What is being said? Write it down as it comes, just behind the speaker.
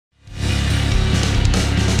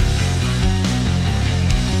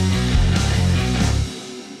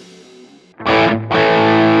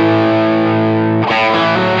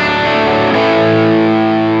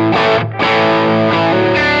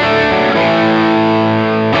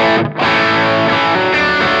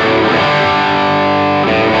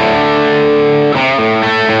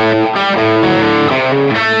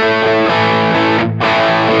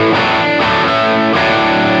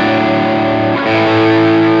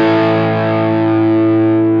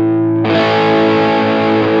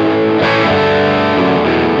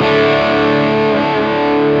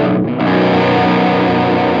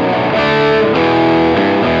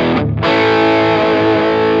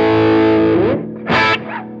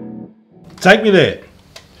Take me there.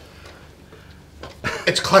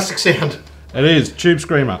 It's classic sound. It is Tube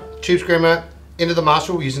Screamer. Tube Screamer into the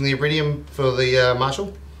Marshall using the Iridium for the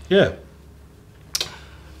Marshall. Yeah.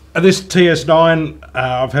 This TS9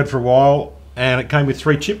 I've had for a while, and it came with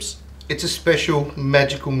 3 chips. It's a special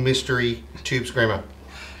magical mystery Tube Screamer.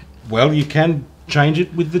 Well, you can change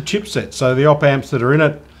it with the chipset. So the op amps that are in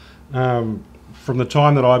it, from the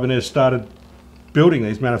time that Ibanez started building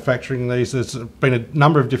these, manufacturing these, there's been a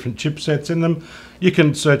number of different chipsets in them. You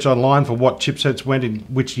can search online for what chipsets went in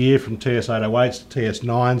which year, from TS808s to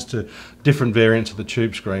TS9s to different variants of the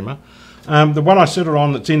Tube Screamer. The one I settled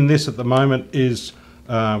on that's in this at the moment is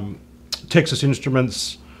Texas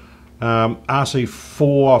Instruments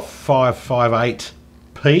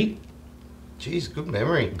RC4558P. Jeez, good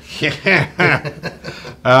memory. Yeah.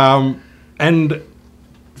 And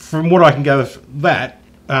from what I can gather,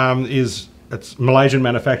 it's Malaysian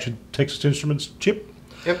manufactured Texas Instruments chip.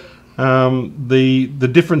 Yep. The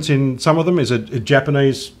difference in some of them is a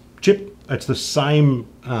Japanese chip. It's the same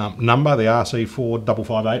number, the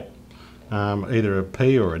RC4558, either a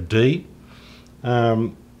P or a D.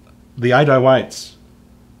 The 808s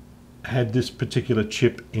had this particular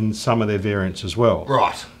chip in some of their variants as well.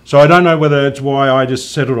 Right. So I don't know whether it's why I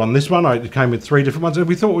just settled on this one. It came with 3 different ones, and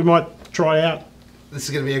we thought we might try out This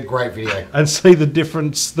is going to be a great video. and see the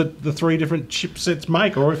difference that the 3 different chipsets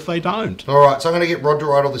make, or if they don't. All right, so I'm going to get Rod to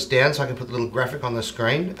write all this down so I can put the little graphic on the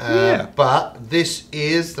screen. Yeah. But this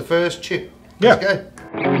is the first chip. Yeah.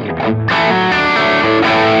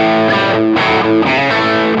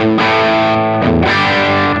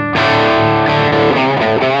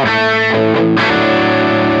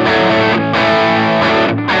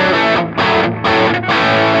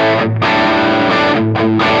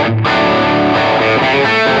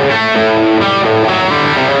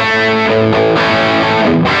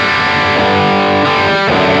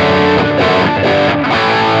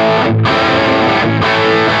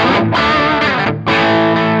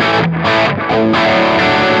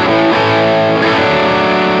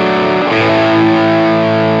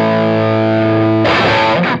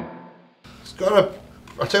 Let's go.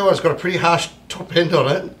 I'll tell you what, it's got a pretty harsh top end on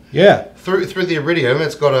it. Yeah. Through the Iridium,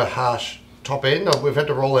 it's got a harsh top end. We've had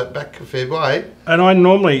to roll that back a fair way. And I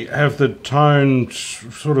normally have the tone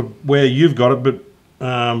sort of where you've got it, but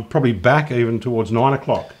probably back even towards 9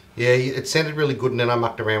 o'clock. Yeah, it sounded really good, and then I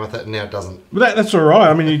mucked around with it, and now it doesn't. But that's all right.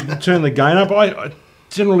 I mean, you turn the gain up. I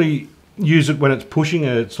generally use it when it's pushing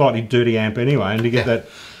a slightly dirty amp anyway, and to get that,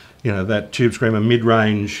 that Tube Screamer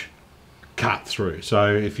mid-range cut through.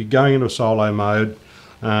 So if you're going into a solo mode,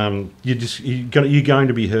 you're going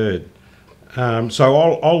to be heard.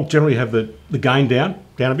 So I'll generally have the gain down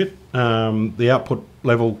a bit, the output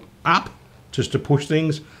level up, just to push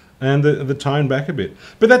things, and the tone back a bit.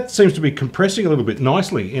 But that seems to be compressing a little bit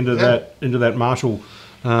nicely into that Marshall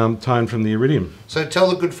tone from the Iridium. So tell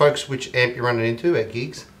the good folks which amp you're running into at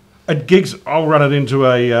gigs. At gigs, I'll run it into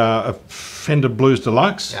a Fender Blues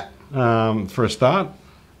Deluxe for a start,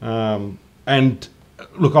 and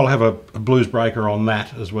look, I'll have a blues breaker on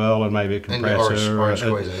that as well, and maybe a compressor. And orange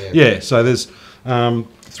squeezer, yeah, so there's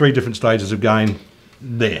 3 different stages of gain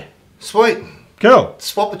there. Sweet. Cool.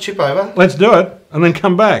 Swap the chip over. Let's do it, and then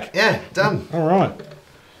come back. Yeah, done. All right.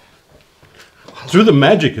 Through the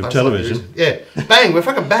magic of television. Yeah. Bang, we're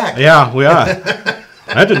fucking back. Yeah, we are.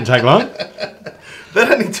 That didn't take long. That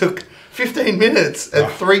only took 15 minutes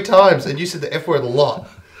and 3 times, and you said the F word a lot.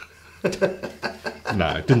 No,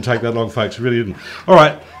 it didn't take that long, folks. It really didn't. All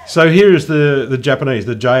right, so here is the Japanese,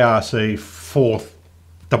 the JRC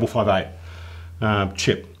 4558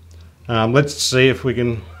 chip. Let's see if we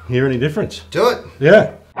can hear any difference. Do it.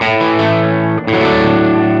 Yeah.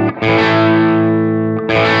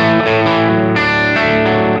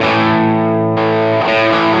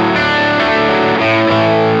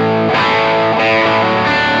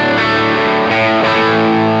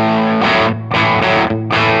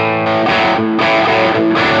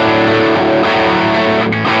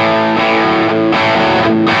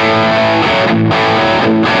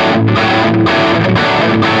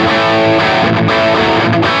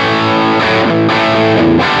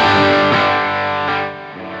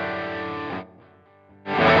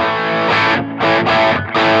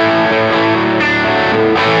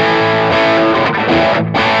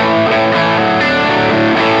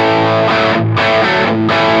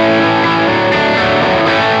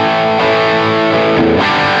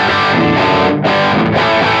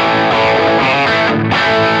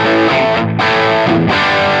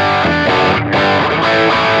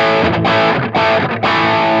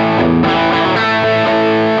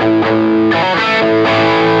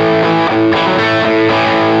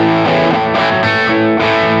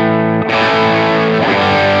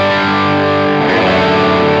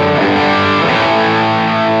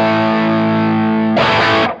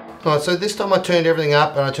 so this time I turned everything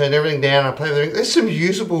up and I turned everything down and I played everything. There's some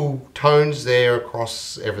usable tones there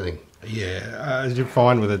across everything. Yeah, as you're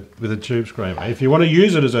fine with a tube screamer. If you want to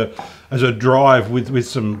use it as a drive with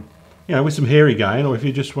some, with some hairy gain, or if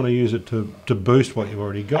you just want to use it to boost what you've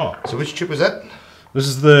already got. So which chip was that? This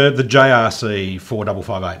is the JRC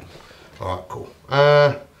 4558. All right, cool.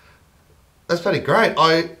 That's pretty great.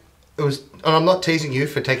 And I'm not teasing you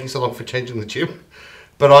for taking so long for changing the chip,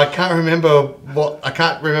 but I can't remember what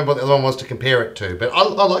the other one was to compare it to. But I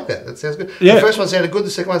like that. That sounds good. Yeah. The first one sounded good. The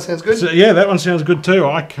second one sounds good. So, yeah, that one sounds good too.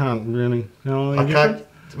 I can't really. I can't.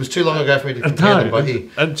 It was too long ago for me to compare them by here.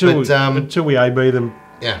 Until we AB them.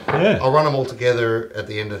 Yeah. I'll run them all together at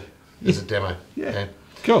the end of as a demo. Yeah. Okay.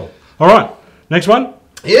 Cool. All right. Next one?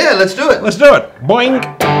 Yeah, let's do it. Let's do it. Boing.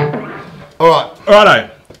 All right. Righto.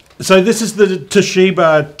 So this is the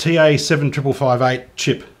Toshiba TA7558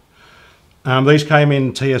 chip. These came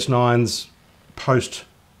in TS9s post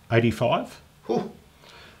 85.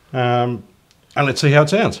 And let's see how it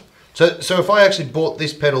sounds. So if I actually bought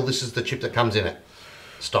this pedal, this is the chip that comes in it?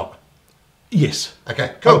 Stock? Yes.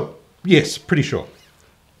 Okay, cool. Yes, pretty sure.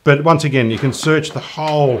 But once again, you can search the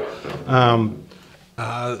whole...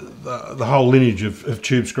 the whole lineage of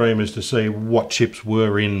tube screamers to see what chips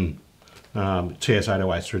were in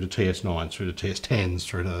TS808s through to TS9s, through to TS10s,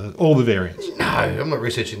 through to all the variants. No, I'm not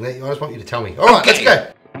researching that. I just want you to tell me. All right, let's go.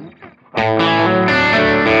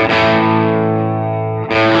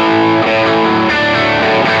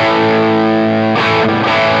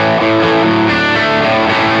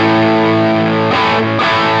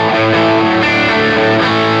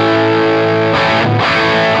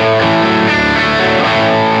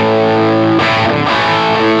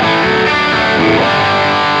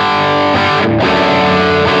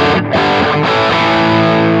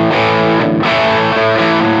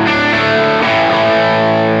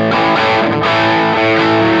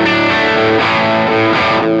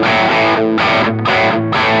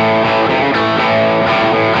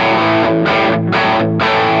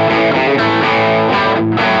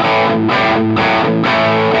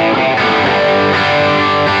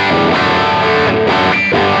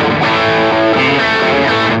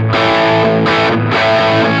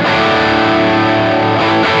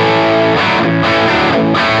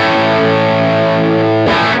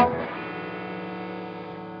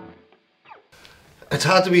 It's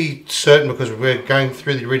hard to be certain because we're going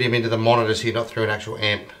through the iridium into the monitors here, not through an actual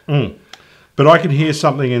amp. But I can hear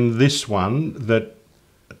something in this one that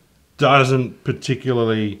doesn't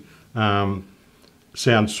particularly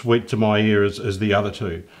sound sweet to my ear as the other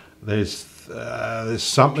two. There's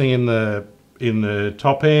something in the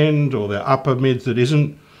top end or the upper mids that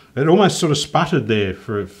isn't. It almost sort of sputtered there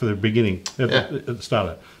for the beginning at the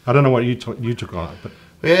start. I don't know what you took on it, but.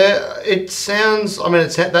 Yeah, it sounds. I mean,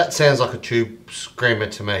 that sounds like a tube screamer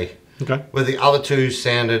to me. Okay. Where the other two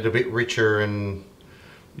sounded a bit richer and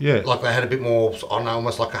like they had a bit more. I don't know,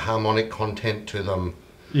 almost like a harmonic content to them.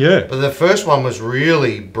 Yeah. But the first one was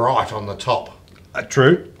really bright on the top.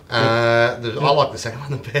 True. I like the second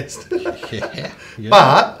one the best. Yeah.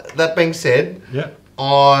 But that being said, yeah,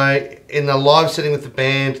 I in the live setting with the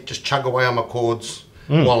band just chug away on my chords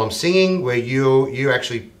while I'm singing. Where you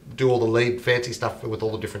actually do all the lead fancy stuff with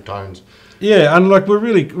all the different tones. Yeah, and like we're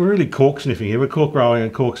really cork sniffing here. We're cork rolling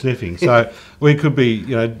and cork sniffing. So we could be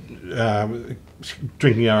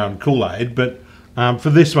drinking our own Kool-Aid, but for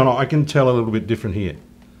this one I can tell a little bit different here.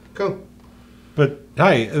 Cool. But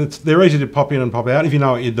hey, they're easy to pop in and pop out if you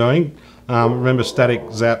know what you're doing. Remember, static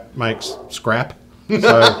zap makes scrap,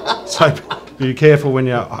 so be careful when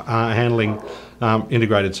you're handling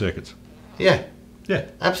integrated circuits. Yeah. Yeah.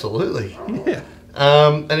 Absolutely. Yeah.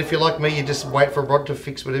 And if you're like me, you just wait for Rod to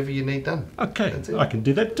fix whatever you need done. Okay, I can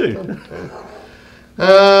do that too.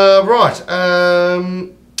 Right.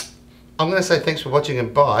 I'm going to say thanks for watching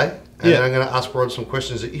and bye. And then I'm going to ask Rod some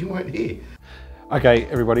questions that you won't hear. Okay,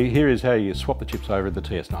 everybody, here is how you swap the chips over at the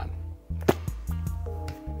TS9.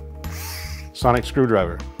 Sonic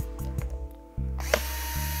screwdriver.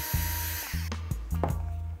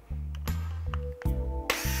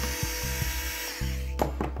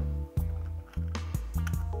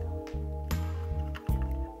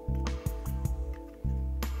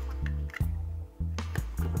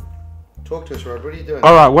 Talk to us, Rod. What are you doing?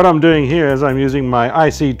 All right, what I'm doing here is I'm using my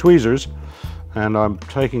IC tweezers and I'm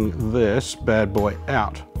taking this bad boy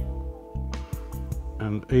out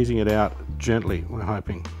and easing it out gently, we're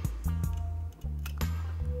hoping.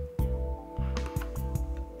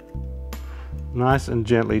 Nice and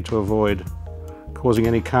gently to avoid causing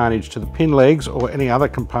any carnage to the pin legs or any other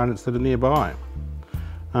components that are nearby.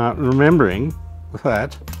 Remembering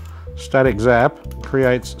that static zap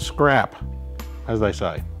creates scrap, as they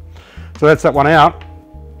say. So that's that one out.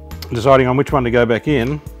 Deciding on which one to go back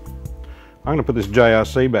in. I'm going to put this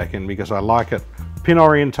JRC back in because I like it. Pin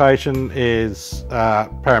orientation is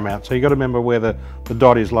paramount. So you've got to remember where the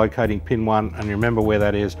dot is locating pin 1, and you remember where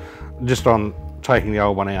that is just on taking the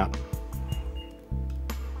old one out.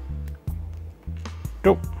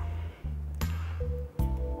 Cool.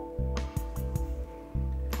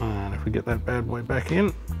 And if we get that bad boy back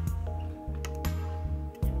in.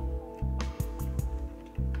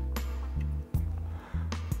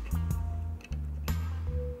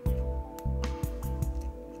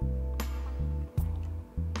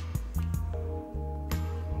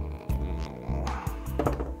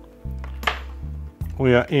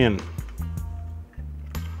 We are in.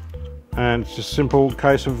 And it's just a simple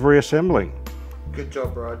case of reassembling. Good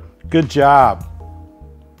job, Rod. Good job.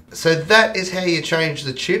 So that is how you change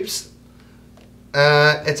the chips.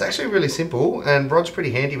 It's actually really simple, and Rod's pretty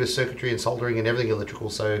handy with circuitry and soldering and everything electrical,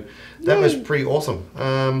 so that was pretty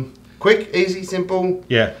awesome. Quick, easy, simple.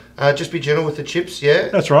 Yeah. Just be gentle with the chips, yeah?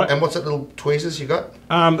 That's right. And what's that little tweezers you got?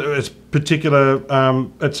 It's particular,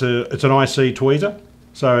 it's an IC tweezer,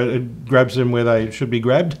 so it grabs them where they should be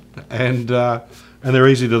grabbed, and they're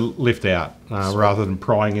easy to lift out rather than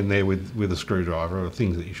prying in there with a screwdriver or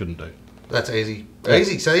things that you shouldn't do. That's easy. Yeah.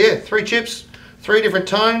 Easy. So yeah, 3 chips, 3 different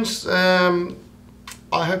tones.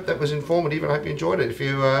 I hope that was informative, and I hope you enjoyed it. If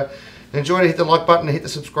you enjoyed it, hit the like button, hit the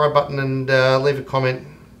subscribe button, and leave a comment.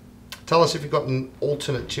 Tell us if you've got an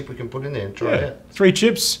alternate chip we can put in there and try it out. 3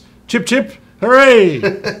 chips, chip chip, hooray!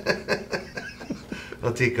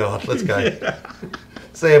 Oh dear God, let's go.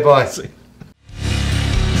 See you, bye.